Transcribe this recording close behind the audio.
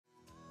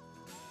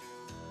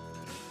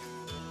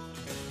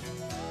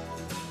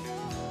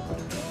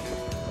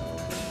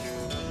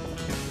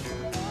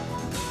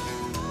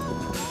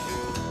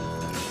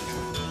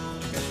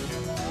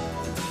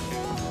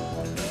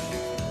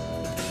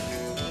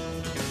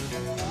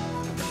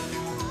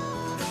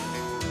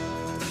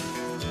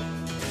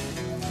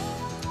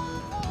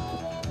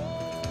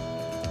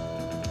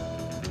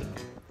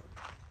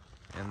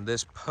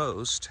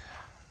post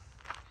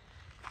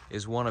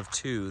is one of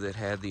two that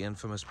had the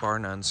infamous Bar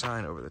None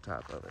sign over the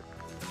top of it.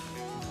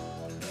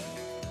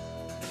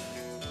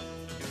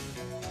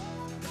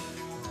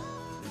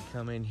 You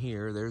come in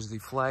here, there's the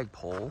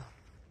flagpole,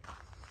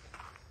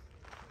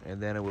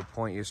 and then it would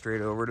point you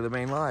straight over to the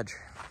main lodge.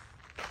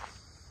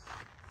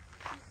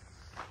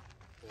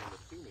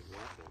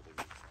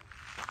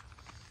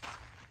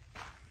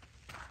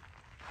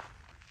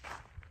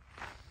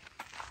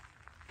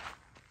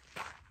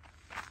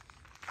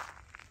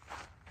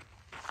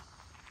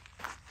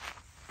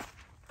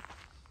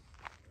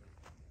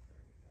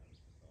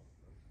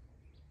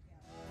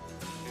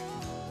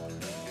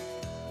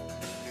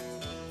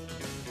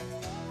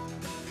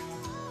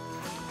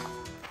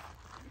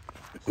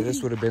 So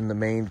this would have been the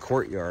main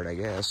courtyard, I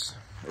guess,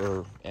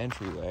 or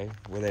entryway,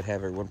 where they'd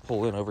have everyone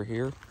pull in over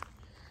here.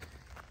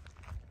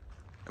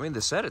 I mean,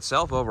 the set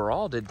itself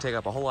overall didn't take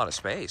up a whole lot of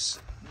space.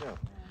 No.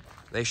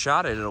 They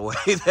shot it in a way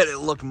that it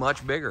looked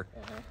much bigger.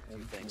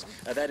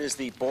 That is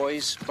the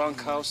boys'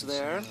 bunkhouse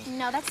there.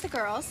 No, that's the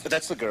girls. But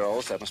that's the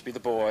girls. That must be the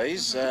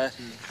boys. A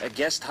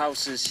guest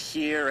house is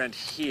here,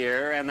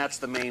 and that's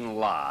the main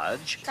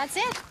lodge. That's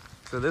it.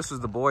 So this was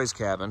the boys'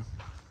 cabin.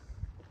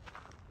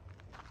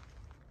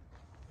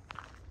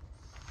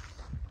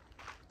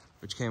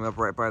 Which came up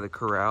right by the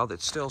corral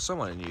that's still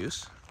somewhat in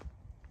use.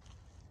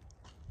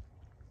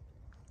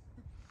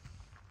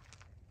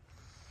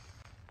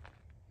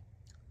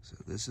 So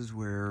this is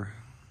where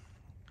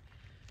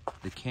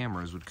the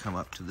cameras would come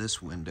up to this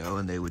window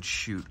and they would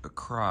shoot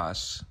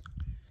across.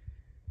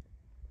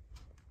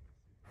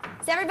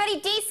 Is everybody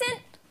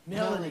decent?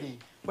 Melanie.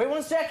 Wait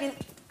 1 second.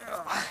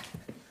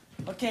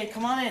 Okay,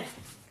 come on in.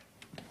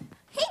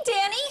 Hey,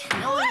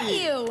 Danny. How are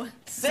you?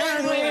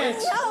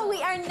 Sandwich! No, we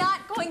are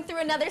not going through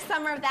another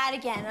summer of that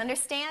again,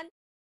 understand?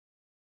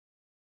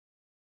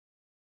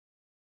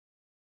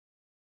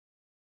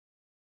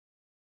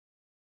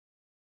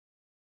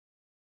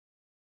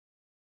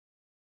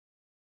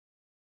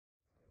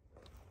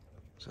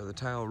 So the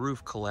tile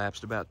roof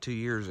collapsed about 2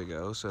 years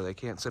ago, so they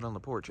can't sit on the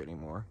porch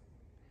anymore.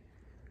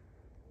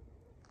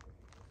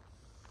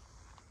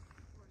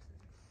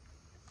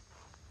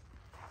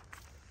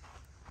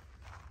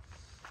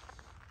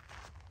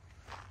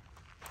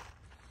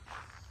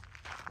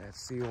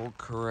 That's the old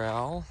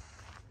corral.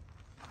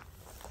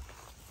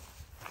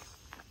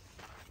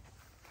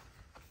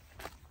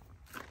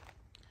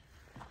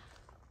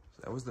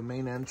 So that was the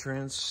main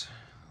entrance,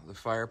 the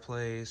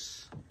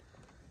fireplace.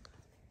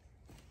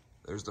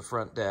 There's the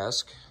front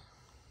desk.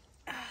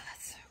 Oh,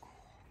 that's so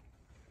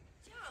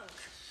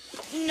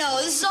cool. No,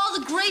 this is all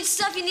the great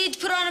stuff you need to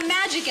put on a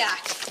magic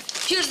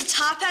act. Here's the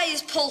top hat you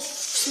just pull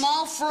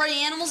small furry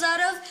animals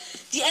out of,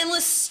 the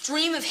endless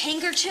stream of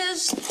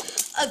handkerchiefs,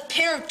 a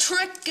pair of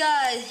trick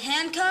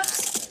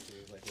handcuffs.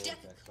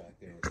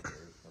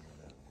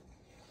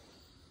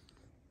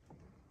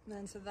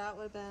 And so that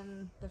would have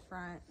been the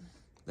front.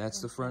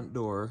 That's the front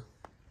door.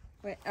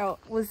 Wait, oh,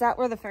 was that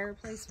where the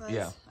fireplace was?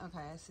 Yeah.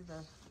 Okay, I see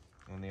the...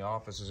 And the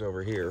office is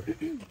over here.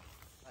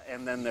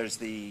 And then there's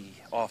the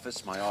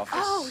office, my office.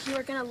 Oh, you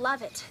are gonna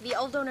love it. The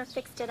old owner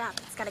fixed it up.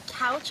 It's got a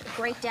couch, a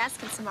great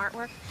desk, and some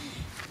artwork.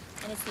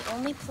 And it's the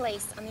only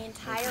place on the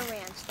entire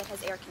ranch that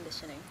has air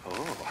conditioning.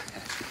 Oh.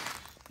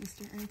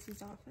 Mr.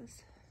 Ernst's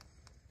office.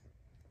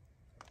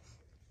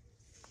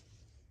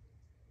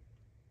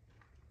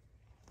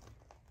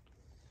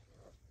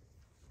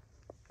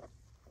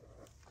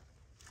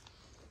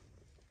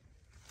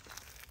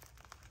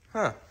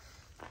 Huh.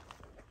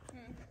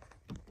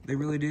 They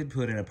really did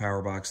put in a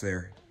power box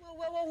there.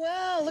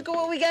 Well, look at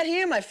what we got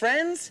here, my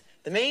friends.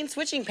 The main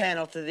switching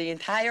panel to the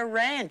entire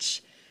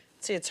ranch.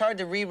 See, it's hard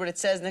to read what it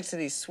says next to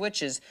these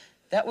switches.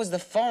 That was the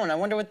phone. I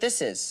wonder what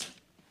this is.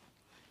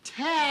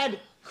 Ted!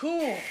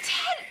 Cool.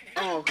 Ted!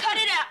 Oh. Cut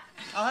it out!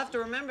 I'll have to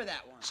remember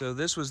that one. So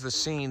this was the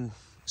scene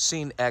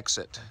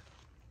exit.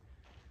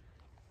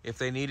 If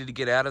they needed to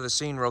get out of the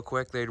scene real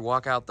quick, they'd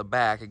walk out the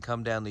back and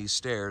come down these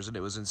stairs, and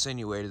it was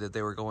insinuated that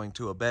they were going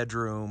to a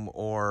bedroom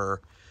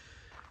or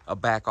a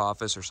back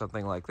office or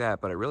something like that,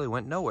 but it really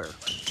went nowhere.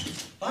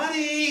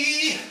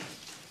 Buddy!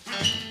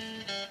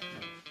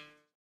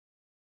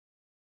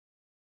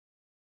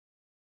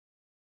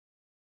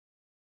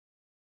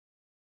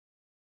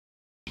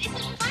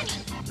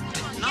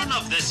 None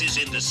of this is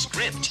in the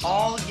script.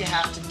 All you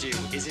have to do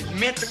is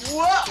admit that...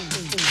 Whoa!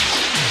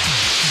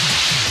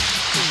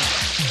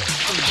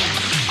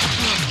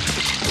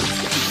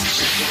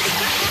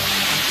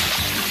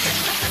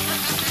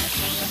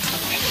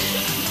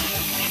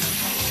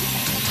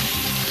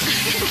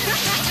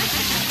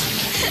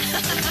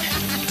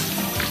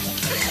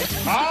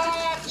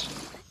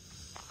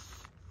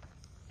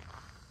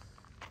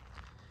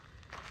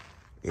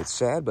 It's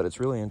sad, but it's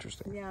really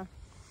interesting. Yeah.